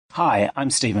Hi,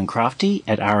 I'm Stephen Crafty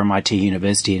at RMIT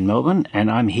University in Melbourne,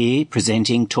 and I'm here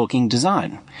presenting Talking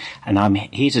Design. And I'm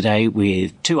here today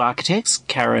with two architects,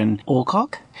 Karen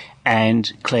Alcock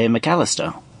and Claire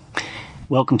McAllister.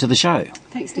 Welcome to the show.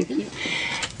 Thanks, Stephen.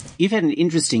 You've had an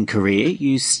interesting career.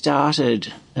 You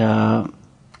started,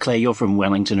 Claire, you're from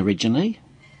Wellington originally.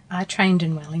 I trained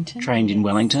in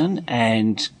Wellington.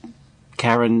 And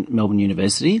Karen, Melbourne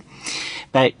University.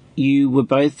 But you were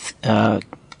both...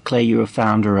 Claire, you're a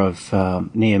founder of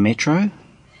Neo Metro.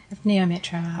 Of Neo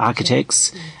Metro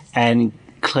Architects. Yes. And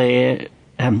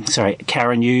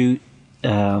Karen, you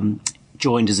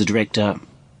joined as a director...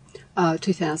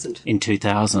 2000. In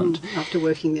 2000. After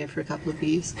working there for a couple of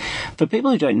years. For people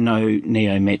who don't know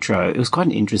Neo Metro, it was quite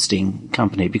an interesting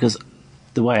company because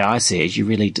the way I see it, you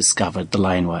really discovered the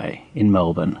laneway in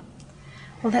Melbourne.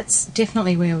 Well, that's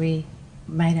definitely where we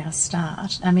made our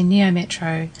start. I mean, Neo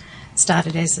Metro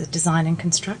started as a design and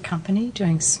construct company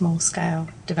doing small-scale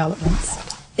developments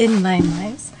in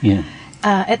laneways. Yeah.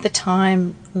 At the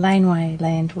time, laneway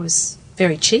land was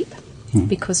very cheap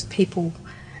because people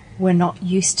were not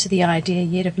used to the idea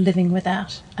yet of living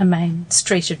without a main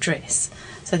street address.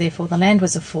 So therefore the land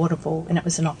was affordable and it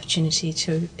was an opportunity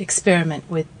to experiment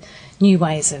with new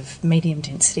ways of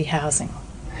medium-density housing.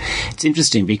 It's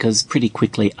interesting because pretty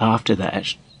quickly after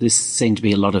that, there seemed to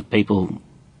be a lot of people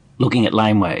looking at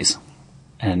laneways,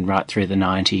 and right through the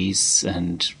 90s,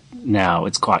 and now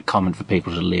it's quite common for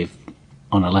people to live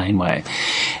on a laneway.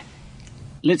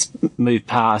 Let's move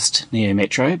past Neo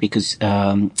Metro because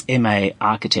MA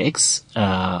Architects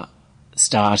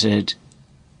started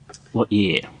what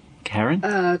year, Karen?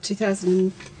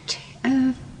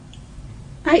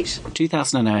 2008.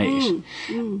 2008.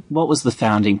 What was the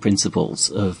founding principles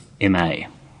of MA?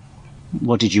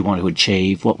 What did you want to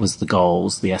achieve? What was the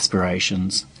goals, the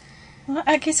aspirations? Well,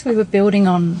 I guess we were building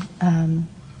on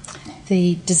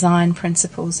the design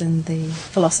principles and the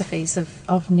philosophies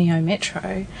of Neo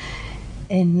Metro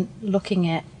in looking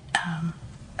at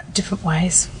different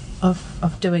ways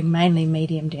of doing mainly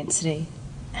medium density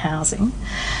housing.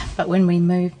 But when we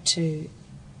moved to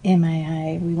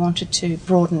MAA, we wanted to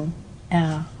broaden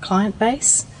our client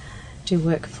base, do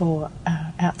work for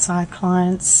outside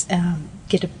clients,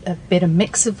 get a better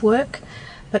mix of work,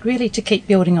 but really to keep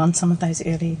building on some of those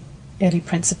early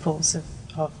principles of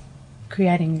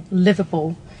creating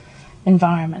livable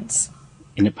environments.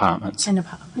 In apartments.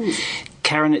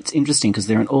 Karen, it's interesting because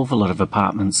there are an awful lot of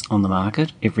apartments on the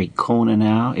market. Every corner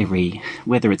now,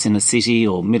 whether it's in a city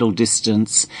or middle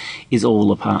distance, is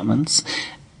all apartments.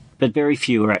 But very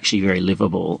few are actually very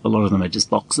livable. A lot of them are just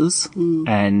boxes,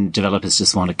 and developers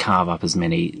just want to carve up as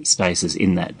many spaces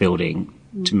in that building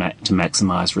to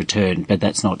maximise return, but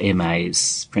that's not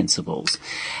MA's principles.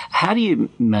 How do you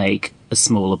make a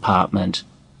small apartment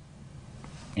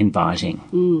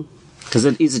inviting? Because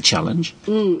it is a challenge.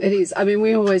 It is. I mean,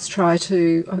 we always try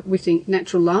to, we think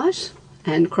natural light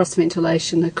and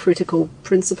cross-ventilation are critical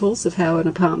principles of how an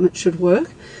apartment should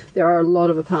work. There are a lot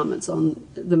of apartments on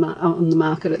the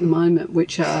market at the moment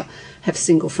which have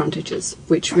single frontages,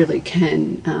 which really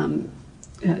can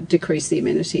decrease the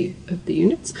amenity of the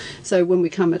units. So when we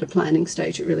come at a planning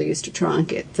stage, it really is to try and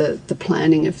get the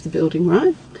planning of the building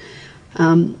right.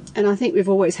 And I think we've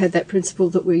always had that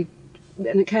principle that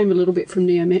and it came a little bit from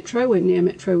Neo Metro. When Neo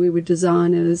Metro, we were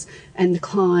designers and the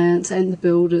clients and the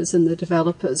builders and the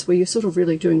developers, where you're sort of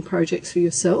really doing projects for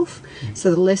yourself.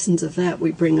 So the lessons of that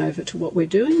we bring over to what we're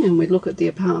doing, and we look at the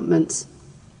apartments.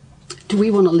 Do we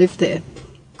want to live there?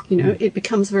 You know, it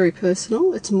becomes very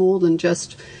personal. It's more than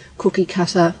just cookie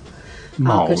cutter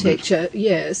architecture.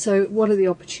 Yeah, so what are the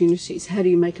opportunities? How do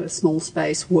you make a small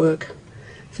space work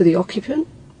for the occupant?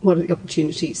 What are the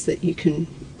opportunities that you can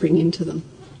bring into them?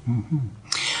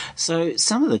 So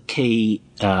some of the key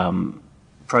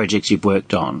projects you've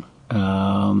worked on,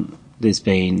 there's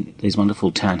been these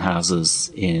wonderful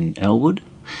townhouses in Elwood.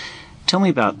 Tell me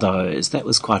about those. That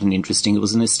was quite it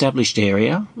was an established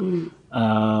area.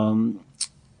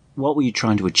 What were you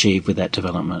trying to achieve with that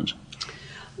development?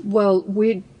 Well,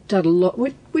 we'd done a lot.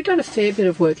 We'd done a fair bit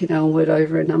of work in Elwood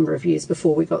over a number of years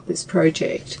before we got this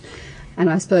project. And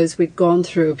I suppose we'd gone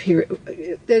through a period,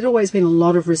 there'd always been a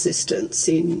lot of resistance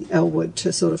in Elwood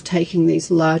to sort of taking these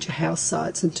larger house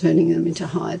sites and turning them into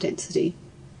higher density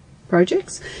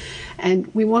projects.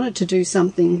 And we wanted to do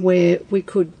something where we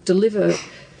could deliver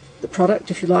the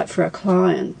product, if you like, for our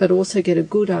client, but also get a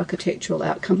good architectural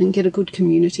outcome and get a good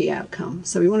community outcome.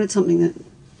 So we wanted something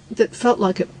that felt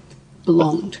like it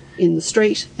belonged in the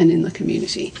street and in the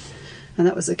community. And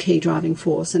that was a key driving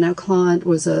force. And our client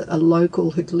was a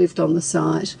local who'd lived on the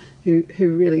site who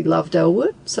really loved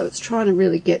Elwood. So it's trying to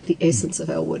really get the essence of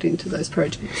Elwood into those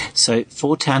projects. So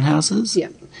 4 townhouses? Yeah.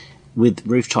 With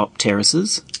rooftop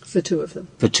terraces? For 2 of them.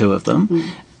 For 2 of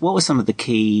them. What were some of the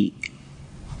key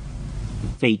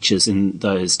features in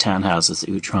those townhouses that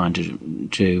you were trying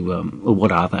to or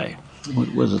what are they?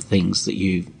 What are the things that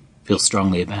you feel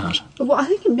strongly about? Well, I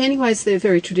think in many ways they're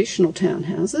very traditional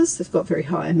townhouses. They've got very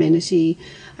high amenity,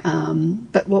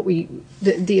 but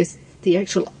the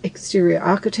actual exterior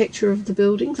architecture of the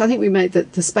buildings, I think we made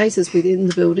the spaces within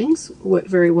the buildings work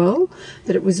very well,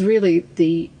 but it was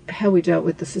really how we dealt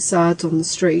with the facades on the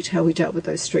street, how we dealt with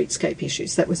those streetscape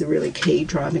issues. That was a really key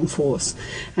driving force.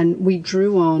 And we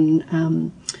drew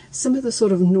on some of the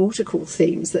sort of nautical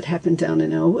themes that happened down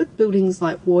in Elwood, buildings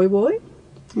like Woy Woy.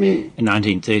 I mean, a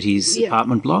 1930s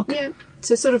apartment block? Yeah,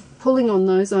 so sort of pulling on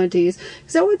those ideas.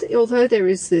 Because although there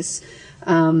is this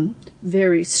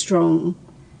very strong,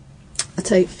 I'd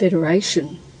say,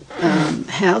 federation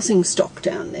housing stock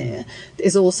down there,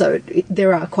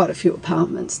 there are quite a few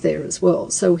apartments there as well.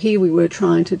 So here we were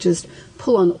trying to just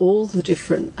pull on all the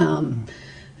different,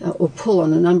 or pull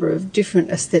on a number of different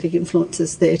aesthetic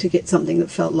influences there to get something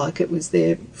that felt like it was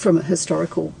there from a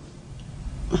historical.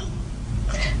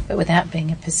 But without being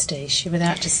a pastiche,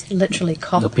 without just literally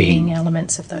copying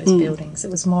elements of those buildings.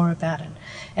 It was more about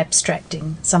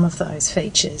abstracting some of those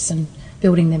features and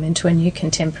building them into a new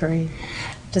contemporary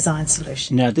design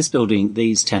solution. Now, these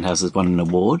townhouses won an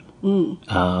award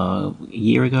a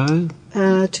year ago?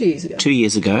 2 years ago. 2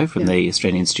 years ago from the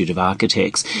Australian Institute of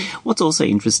Architects. What's also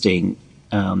interesting,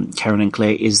 Karen and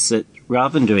Claire, is that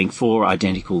rather than doing 4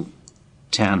 identical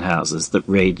townhouses that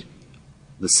read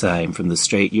the same from the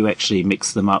street, you actually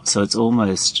mix them up, so it's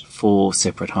almost 4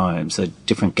 separate homes, so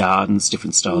different gardens,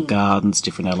 different style gardens,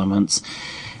 different elements.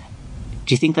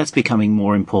 Do you think that's becoming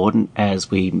more important as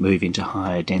we move into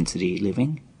higher density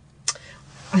living?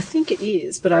 I think it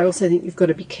is, but I also think you've got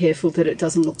to be careful that it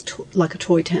doesn't look like a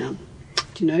toy town.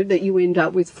 Do you know, that you end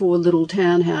up with 4 little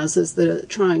townhouses that are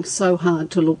trying so hard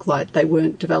to look like they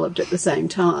weren't developed at the same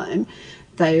time.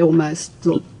 They almost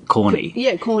look corny.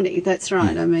 Yeah, corny, that's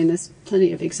right. I mean, there's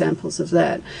plenty of examples of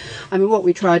that. I mean, what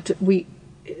we tried to...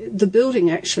 The building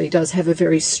actually does have a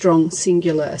very strong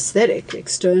singular aesthetic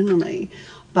externally,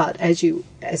 but as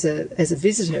a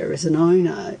visitor, as an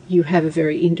owner, you have a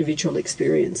very individual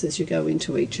experience as you go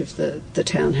into each of the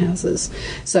townhouses.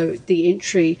 So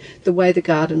the way the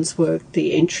gardens work,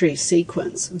 the entry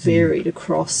sequence varied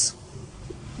across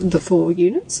the 4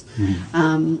 units,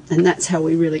 and that's how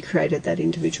we really created that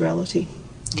individuality.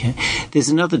 Okay. There's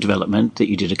another development that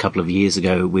you did a couple of years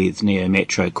ago with Neo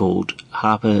Metro called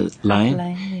Harper Lane.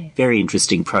 Yeah. Very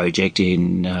interesting project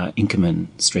in Inkerman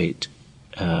Street,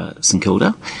 St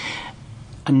Kilda.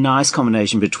 A nice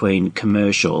combination between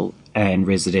commercial and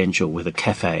residential with a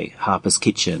cafe, Harper's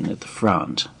Kitchen, at the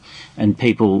front, and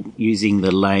people using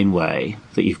the laneway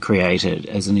that you've created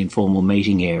as an informal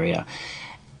meeting area.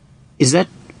 Is that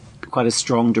quite a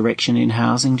strong direction in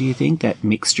housing, do you think, that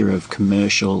mixture of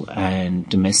commercial and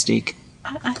domestic?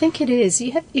 I think it is.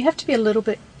 You have to be a little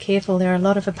bit careful. There are a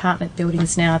lot of apartment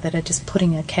buildings now that are just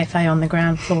putting a cafe on the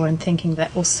ground floor and thinking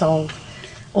that will solve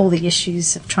all the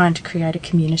issues of trying to create a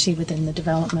community within the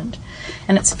development.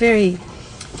 And it's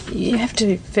you have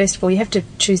to, first of all, you have to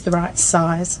choose the right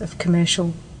size of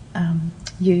commercial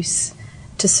use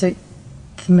to suit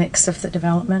the mix of the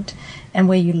development and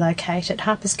where you locate it.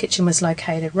 Harper's Kitchen was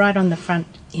located right on the front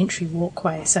entry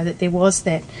walkway so that there was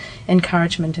that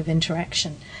encouragement of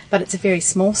interaction. But it's a very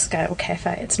small-scale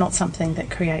cafe. It's not something that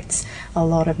creates a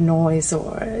lot of noise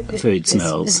or food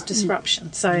smells.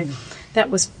 Disruption. So that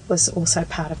was also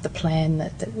part of the plan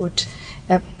that would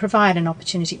provide an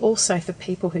opportunity also for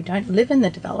people who don't live in the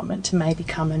development to maybe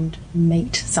come and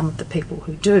meet some of the people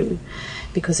who do,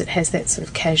 because it has that sort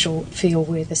of casual feel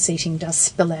where the seating does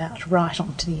spill out right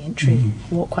onto the entry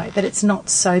walkway. But it's not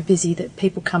so busy that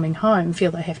people coming home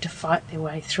feel they have to fight their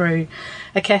way through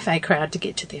a cafe crowd to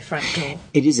get to their front door.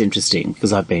 It is interesting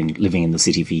because I've been living in the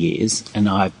city for years and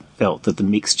I felt that the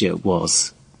mixture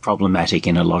was problematic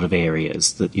in a lot of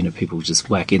areas, that, you know, people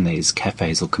just whack in these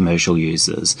cafes or commercial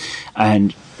users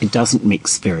and it doesn't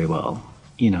mix very well.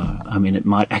 You know, I mean, it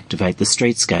might activate the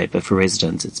streetscape, but for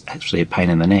residents it's actually a pain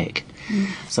in the neck.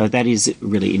 So that is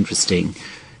really interesting.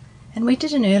 And we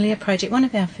did an earlier project. One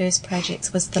of our first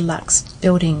projects was the Lux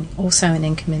building, also in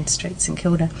Inkerman Street, St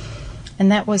Kilda.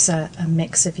 And that was a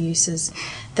mix of uses.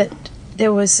 That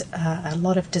there was a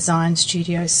lot of design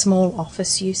studios, small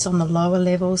office use on the lower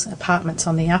levels, apartments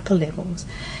on the upper levels.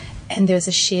 And there was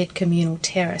a shared communal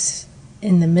terrace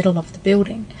in the middle of the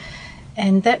building.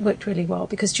 And that worked really well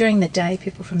because during the day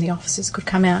people from the offices could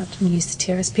come out and use the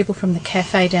terrace. People from the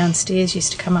cafe downstairs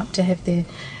used to come up to have their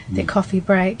coffee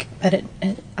break, but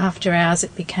after hours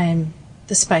it became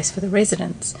the space for the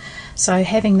residents. So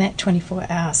having that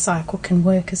 24-hour cycle can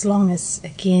work as long as,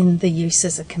 again, the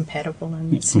uses are compatible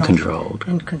and it's not controlled.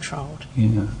 And controlled.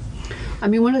 Yeah. I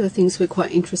mean, one of the things we're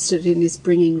quite interested in is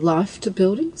bringing life to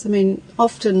buildings. I mean,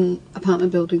 often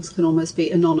apartment buildings can almost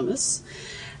be anonymous,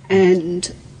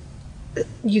 and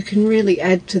you can really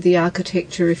add to the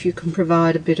architecture if you can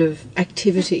provide a bit of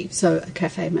activity. So a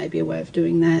cafe may be a way of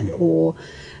doing that, or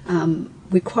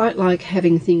we quite like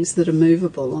having things that are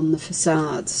movable on the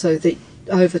facades so that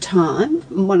over time,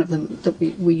 one of them that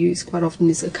we use quite often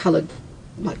is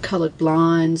coloured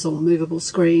blinds or movable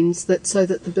screens, that so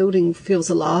that the building feels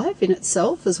alive in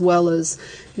itself as well as,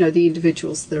 you know, the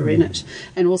individuals that are in it.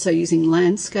 And also using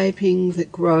landscaping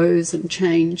that grows and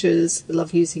changes. We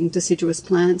love using deciduous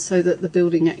plants so that the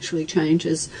building actually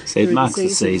changes. So it marks the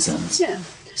seasons. Yeah.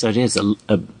 So it is a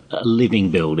living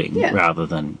building rather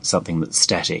than something that's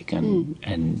static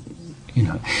and you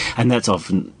know, and that's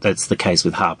the case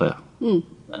with Harper, the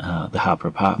Harper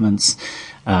Apartments.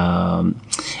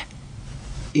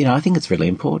 You know, I think it's really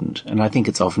important, and I think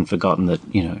it's often forgotten that,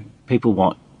 you know, people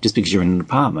want, just because you're in an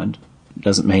apartment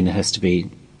doesn't mean it has to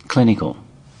be clinical.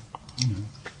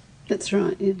 That's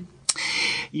right, yeah.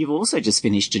 You've also just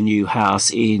finished a new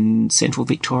house in central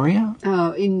Victoria?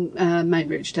 Oh, in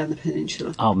Mainridge, down the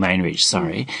peninsula. Oh, Mainridge,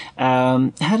 sorry.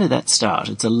 How did that start?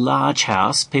 It's a large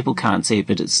house. People can't see it,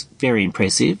 but it's very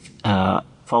impressive.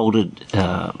 Folded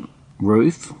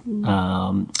roof,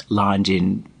 lined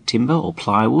in timber or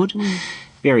plywood.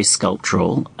 Very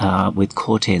sculptural, with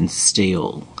Corten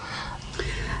steel.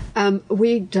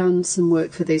 We'd done some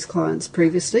work for these clients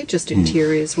previously, just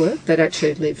interiors work. They'd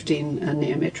actually lived in a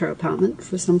Neo Metro apartment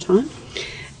for some time,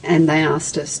 and they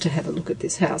asked us to have a look at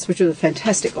this house, which was a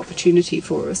fantastic opportunity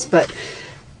for us. But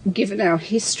given our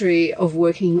history of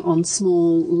working on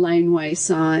small laneway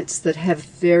sites that have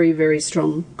very, very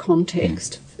strong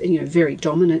context, you know, very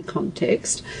dominant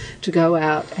context, to go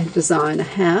out and design a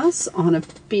house on a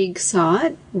big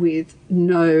site with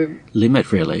no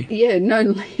limit, really. Yeah, no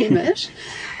limit,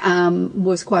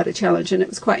 was quite a challenge, and it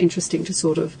was quite interesting to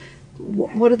sort of,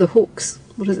 what are the hooks?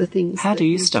 What are the things? How do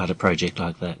you start a project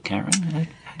like that, Karen? How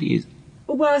do you?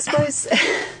 Well, I suppose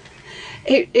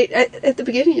at the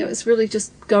beginning it was really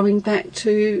just going back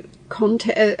to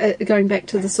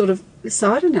the sort of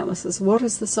site analysis. What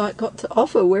has the site got to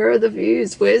offer? Where are the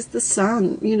views? Where's the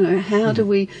sun? You know, how do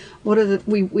we? What are the?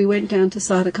 We went down to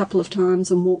site a couple of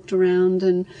times and walked around,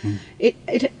 and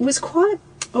it was quite.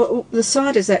 The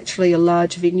site is actually a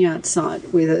large vineyard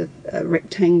site with a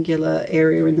rectangular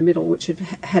area in the middle, which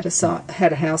had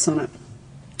a house on it,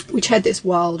 which had this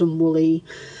wild and woolly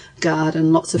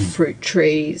garden, lots of fruit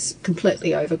trees,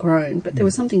 completely overgrown, but there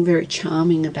was something very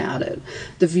charming about it.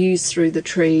 The views through the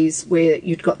trees, where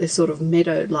you'd got this sort of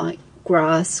meadow-like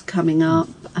grass coming up.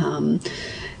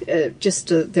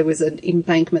 There was an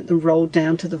embankment that rolled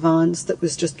down to the vines that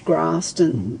was just grassed,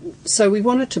 and so we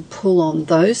wanted to pull on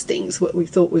those things, what we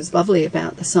thought was lovely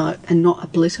about the site, and not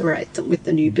obliterate them with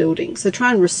the new building. So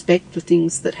try and respect the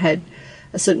things that had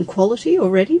a certain quality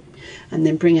already, and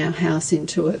then bring our house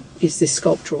into it is this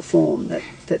sculptural form that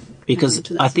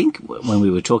because I think when we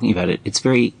were talking about it, it's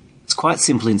quite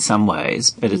simple in some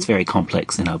ways, but it's very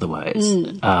complex in other ways.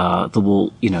 The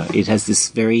wall, you know, it has this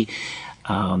very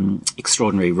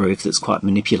extraordinary roof that's quite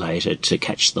manipulated to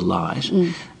catch the light,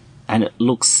 and it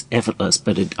looks effortless,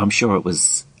 but I'm sure it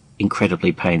was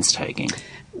incredibly painstaking.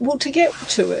 Well, to get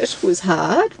to it was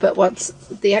hard, but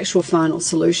the actual final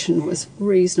solution was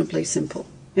reasonably simple.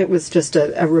 It was just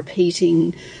a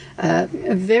repeating,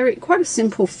 quite a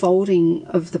simple folding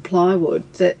of the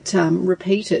plywood that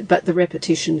repeated, but the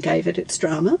repetition gave it its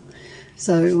drama.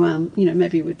 So, you know,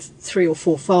 maybe with 3 or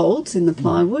 4 folds in the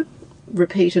plywood,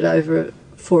 repeated over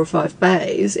 4 or 5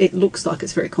 bays, it looks like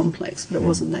it's very complex, but it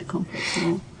wasn't that complex at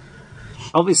all.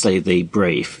 Obviously, the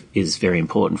brief is very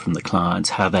important from the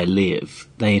clients, how they live.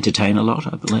 They entertain a lot,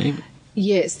 I believe.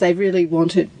 Yes, they really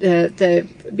wanted,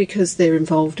 because they're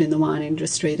involved in the wine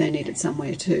industry, they needed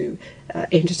somewhere to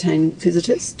entertain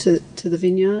visitors to the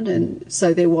vineyard. And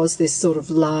so there was this sort of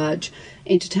large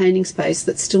entertaining space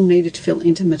that still needed to feel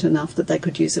intimate enough that they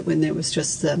could use it when there was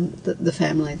just the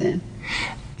family there.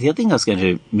 The other thing I was going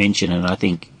to mention, and I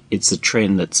think it's a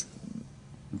trend that's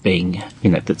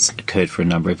that's occurred for a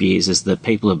number of years, is that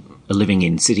people are living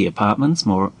in city apartments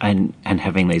more and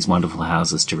having these wonderful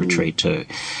houses to retreat to.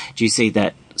 Do you see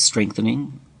that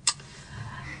strengthening?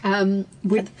 For the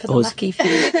lucky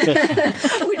few.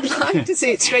 We'd like to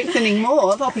see it strengthening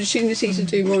more, the opportunity to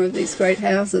do more of these great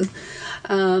houses.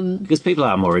 Because people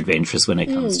are more adventurous when it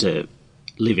comes to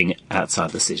living outside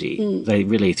the city. They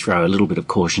really throw a little bit of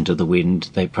caution to the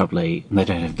wind. They don't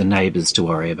have the neighbours to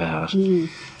worry about. I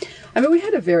mean, we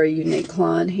had a very unique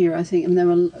client here, I think, and they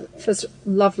were first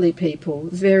lovely people,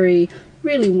 really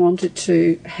wanted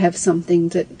to have something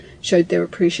that showed their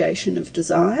appreciation of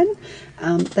design.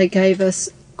 They gave us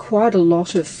quite a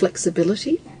lot of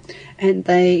flexibility, and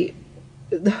they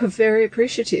were very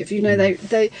appreciative. You know,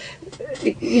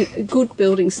 good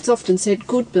buildings, it's often said,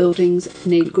 good buildings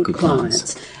need good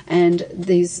clients. And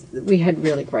we had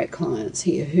really great clients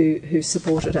here who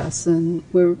supported us and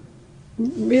were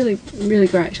really, really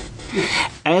great.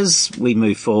 As we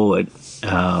move forward,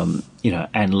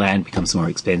 and land becomes more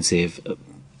expensive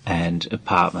and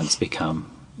apartments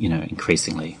become,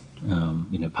 increasingly,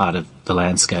 part of the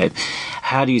landscape,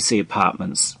 how do you see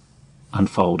apartments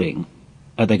unfolding?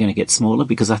 Are they going to get smaller?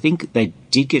 Because I think they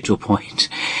did get to a point,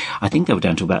 I think they were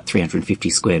down to about 350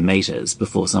 square metres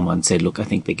before someone said, look, I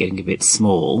think they're getting a bit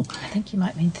small. I think you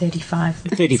might mean 35.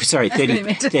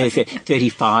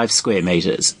 35 square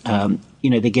metres.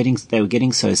 They were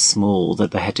getting so small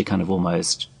that they had to kind of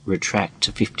almost retract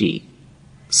to 50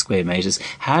 square metres.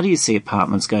 How do you see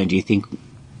apartments going? Do you think,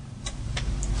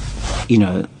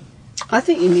 I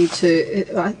think you need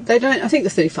to, I think the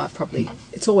 35 probably,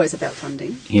 it's always about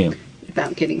funding. Yeah.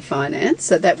 About getting finance,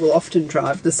 so that will often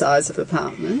drive the size of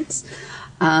apartments.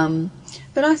 But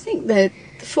I think that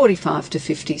 45 to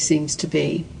 50 seems to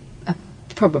be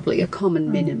probably a common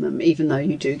minimum, even though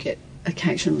you do get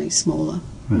occasionally smaller.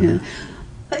 Mm-hmm. Yeah.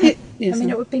 I mean,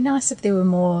 it would be nice if there were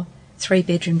more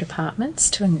 3-bedroomed apartments.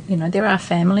 There are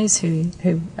families who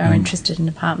are interested in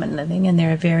apartment living, and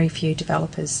there are very few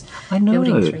developers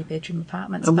building 3-bedroom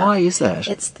apartments. And why is that?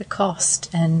 It's the cost,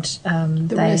 and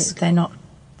the risk.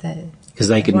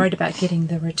 They're worried about getting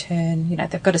the return.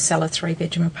 They've got to sell a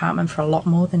 3-bedroom apartment for a lot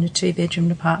more than a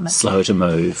 2-bedroom apartment. Slower to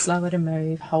move,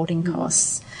 holding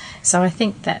costs. So I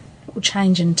think that will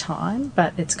change in time,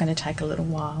 but it's going to take a little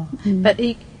while. But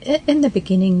in the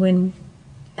beginning, when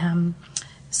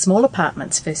small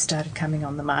apartments first started coming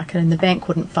on the market, and the bank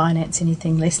wouldn't finance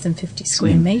anything less than 50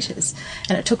 square metres,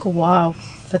 and it took a while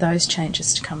for those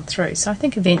changes to come through. So I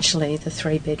think eventually the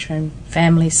 3-bedroom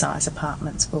family size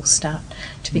apartments will start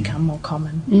to become more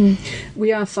common.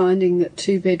 We are finding that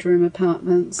 2-bedroom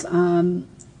apartments are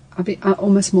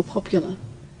almost more popular.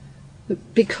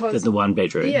 Because the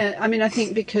 1-bedroom. Yeah, I mean, I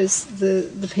think because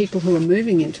the people who are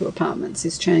moving into apartments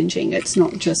is changing. It's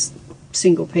not just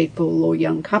single people or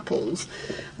young couples.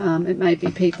 It may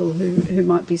be people who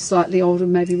might be slightly older,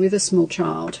 maybe with a small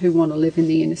child, who want to live in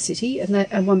the inner city, and a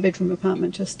 1-bedroom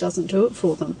apartment just doesn't do it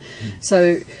for them.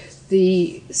 So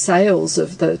the sales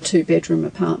of the 2-bedroom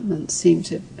apartments seem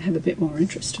to have a bit more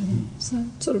interest to them. So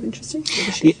it's sort of interesting.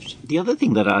 The other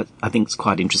thing that I think is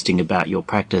quite interesting about your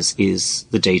practice is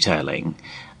the detailing.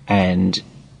 And,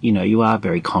 you are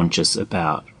very conscious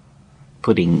about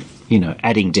putting,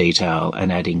 adding detail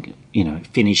and adding,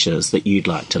 finishes that you'd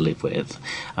like to live with.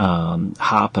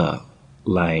 Harper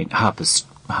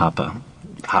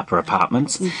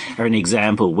Apartments are an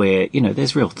example where,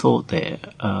 there's real thought there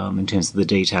in terms of the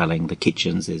detailing. The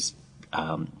kitchens, there's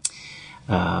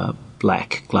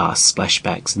black glass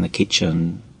splashbacks in the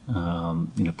kitchen,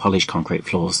 polished concrete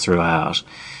floors throughout.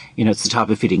 It's the type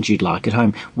of fittings you'd like at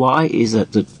home. Why is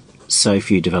it that so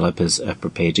few developers are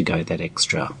prepared to go that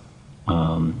extra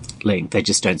length? They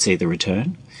just don't see the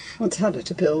return? Well, it's harder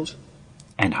to build.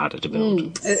 And harder to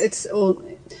build. It's all...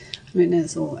 I mean,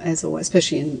 as always,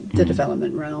 especially in the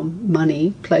development realm,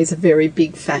 money plays a very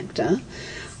big factor.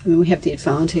 I mean, we have the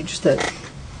advantage that,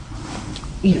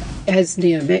 as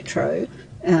Neo Metro,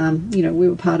 we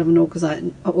were part of an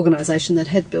organisation that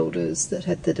had builders, that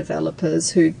had the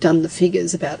developers who'd done the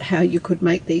figures about how you could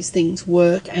make these things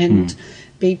work and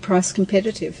be price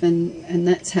competitive, and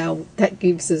that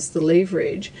gives us the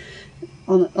leverage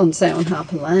on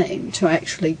Harper Lane to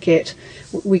actually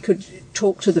we could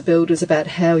talk to the builders about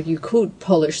how you could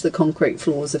polish the concrete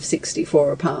floors of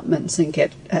 64 apartments and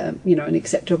get an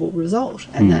acceptable result,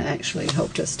 and that actually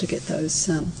helped us to get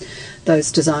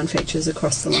those design features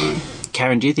across the line.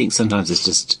 Karen, do you think sometimes it's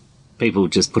just people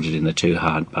just put it in the too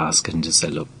hard basket and just say,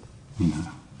 look,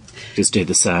 just do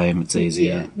the same, it's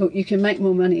easier? Yeah, look, you can make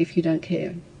more money if you don't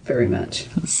care very much.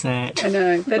 That's sad. I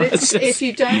know, but if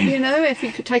you don't, if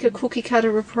you could take a cookie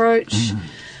cutter approach,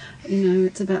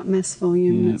 it's about mass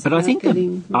volume. But I think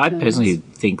I personally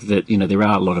think that, there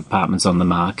are a lot of apartments on the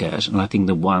market, and I think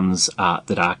the ones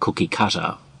that are cookie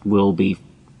cutter will be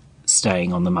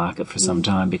staying on the market for some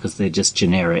time because they're just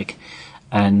generic.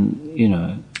 And, you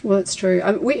know... Well, it's true.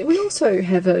 We also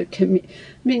have over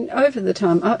the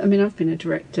time... I've been a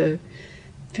director...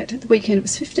 In fact, at the weekend, it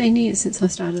was 15 years since I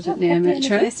started at Neo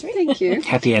Metro. Thank you.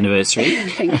 Happy anniversary.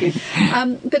 Thank you.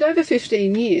 But over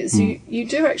 15 years, you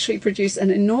do actually produce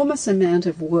an enormous amount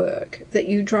of work that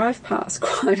you drive past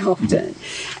quite often.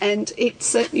 And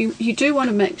it's you do want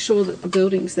to make sure that the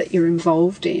buildings that you're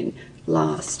involved in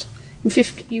last.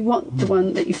 You want the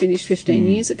one that you finished 15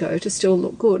 years ago to still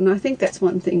look good. And I think that's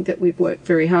one thing that we've worked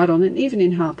very hard on. And even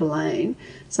in Harper Lane,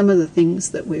 some of the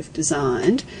things that we've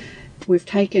designed... We've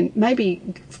taken, maybe,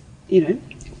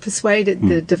 persuaded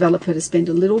the developer to spend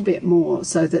a little bit more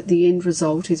so that the end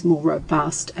result is more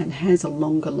robust and has a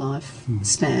longer life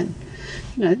span.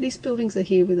 These buildings are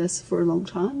here with us for a long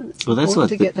time, and it's important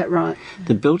to get that right.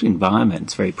 The built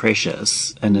environment's very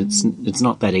precious, and it's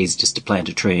not that easy just to plant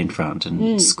a tree in front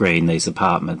and screen these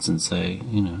apartments and say,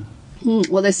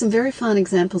 Well, there's some very fine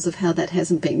examples of how that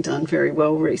hasn't been done very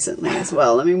well recently as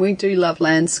well. I mean, we do love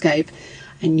landscape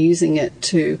and using it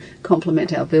to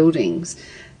complement our buildings.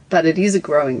 But it is a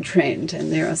growing trend,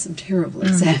 and there are some terrible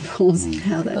examples of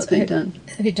how that's been done.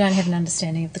 If you don't have an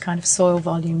understanding of the kind of soil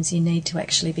volumes you need to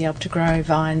actually be able to grow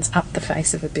vines up the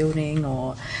face of a building,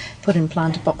 or put in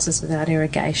planter boxes without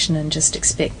irrigation and just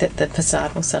expect that the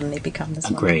facade will suddenly become this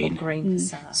wonderful green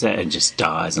facade. So it just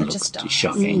dies and looks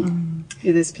shocking.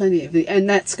 Yeah, there's plenty of and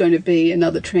that's going to be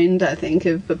another trend, I think,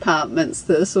 of apartments,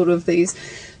 these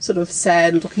sort of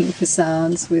sad-looking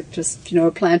facades with just,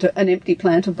 an empty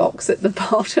planter box at the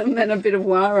bottom and a bit of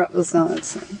wire up the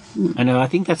sides. I know, I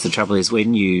think that's the trouble, is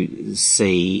when you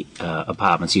see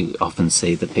apartments, you often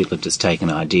see that people have just taken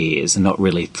ideas and not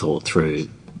really thought through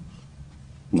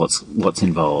what's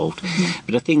involved.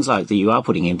 But things like that you are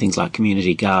putting in, things like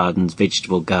community gardens,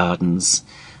 vegetable gardens,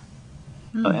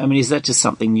 I mean, is that just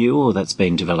something new, or that's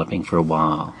been developing for a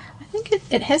while? I think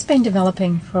it has been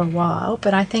developing for a while,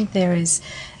 but I think there is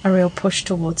a real push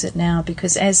towards it now,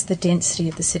 because as the density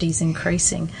of the city is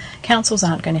increasing, councils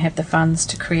aren't going to have the funds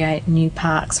to create new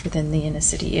parks within the inner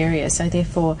city area, so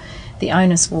therefore the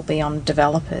onus will be on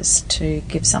developers to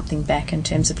give something back in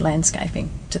terms of landscaping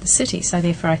to the city. So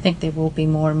therefore I think there will be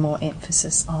more and more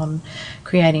emphasis on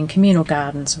creating communal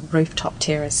gardens, rooftop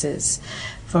terraces,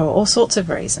 for all sorts of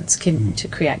reasons, to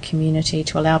create community,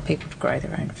 to allow people to grow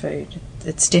their own food.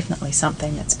 It's definitely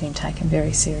something that's been taken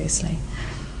very seriously.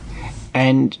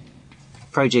 And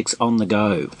projects on the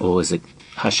go, or is it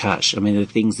hush-hush? I mean, are there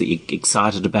things that you're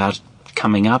excited about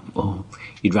coming up, or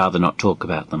you'd rather not talk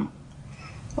about them?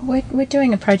 We're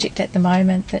doing a project at the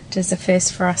moment that is a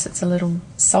first for us. It's a little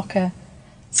soccer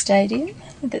stadium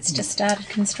that's just started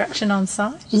construction on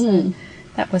site. So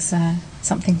that was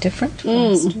something different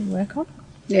for us to work on.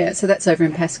 Yeah, so that's over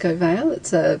in Pascoe Vale.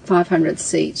 It's a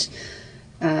 500-seat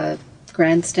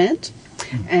grandstand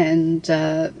and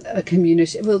a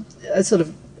community, a sort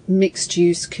of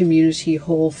mixed-use community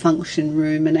hall function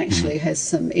room, and actually has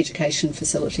some education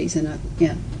facilities in it.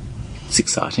 Yeah, it's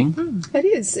exciting. It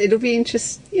is. It'll be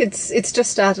interesting. It's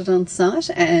just started on site,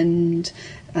 and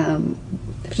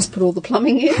they've just put all the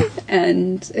plumbing in,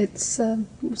 and it's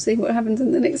we'll see what happens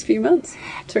in the next few months.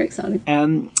 It's very exciting.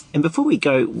 And before we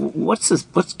go, what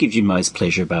gives you most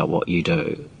pleasure about what you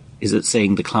do? Is it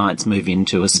seeing the clients move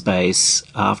into a space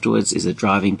afterwards? Is it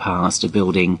driving past a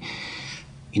building,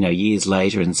 years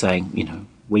later and saying,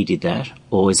 we did that?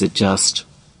 Or is it just,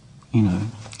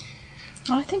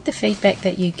 I think the feedback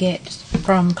that you get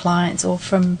from clients or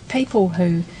from people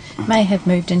who may have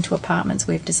moved into apartments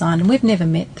we've designed, and we've never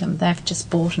met them, they've just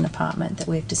bought an apartment that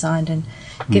we've designed, and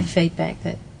give feedback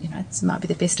that it might be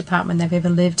the best apartment they've ever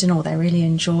lived in, or they really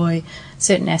enjoy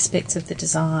certain aspects of the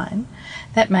design.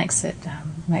 That makes it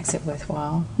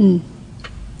worthwhile.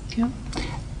 Yeah.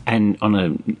 And on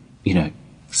a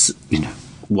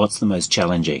what's the most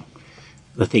challenging?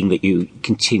 The thing that you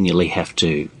continually have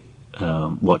to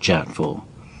watch out for?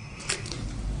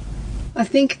 I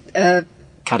think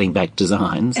cutting back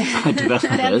designs by developers.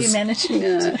 How do you manage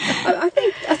it? I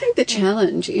think the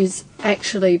challenge is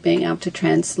actually being able to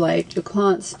translate your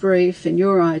client's brief and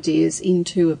your ideas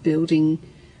into a building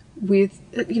with,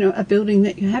 a building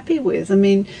that you're happy with. I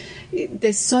mean,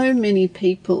 there's so many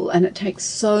people, and it takes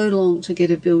so long to get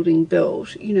a building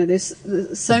built. There's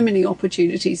so many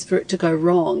opportunities for it to go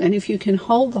wrong. And if you can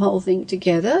hold the whole thing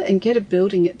together and get a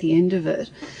building at the end of it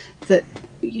that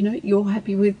you're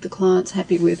happy with, the client's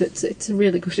happy with, it's a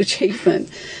really good achievement,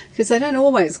 because they don't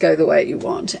always go the way you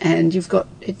want, and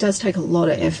it does take a lot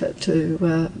of effort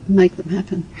to make them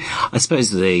happen. I suppose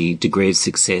the degree of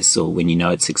success, or when you know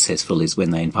it's successful, is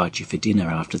when they invite you for dinner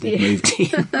after they've moved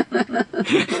in.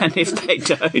 And if they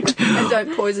don't... And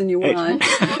don't poison your wine.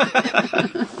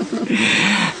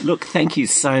 Look, thank you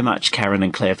so much, Karen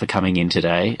and Claire, for coming in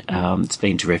today. It's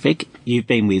been terrific. You've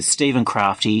been with Stephen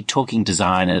Crafty, talking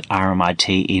design at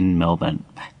RMIT in Melbourne.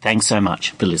 Thanks so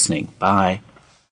much for listening. Bye.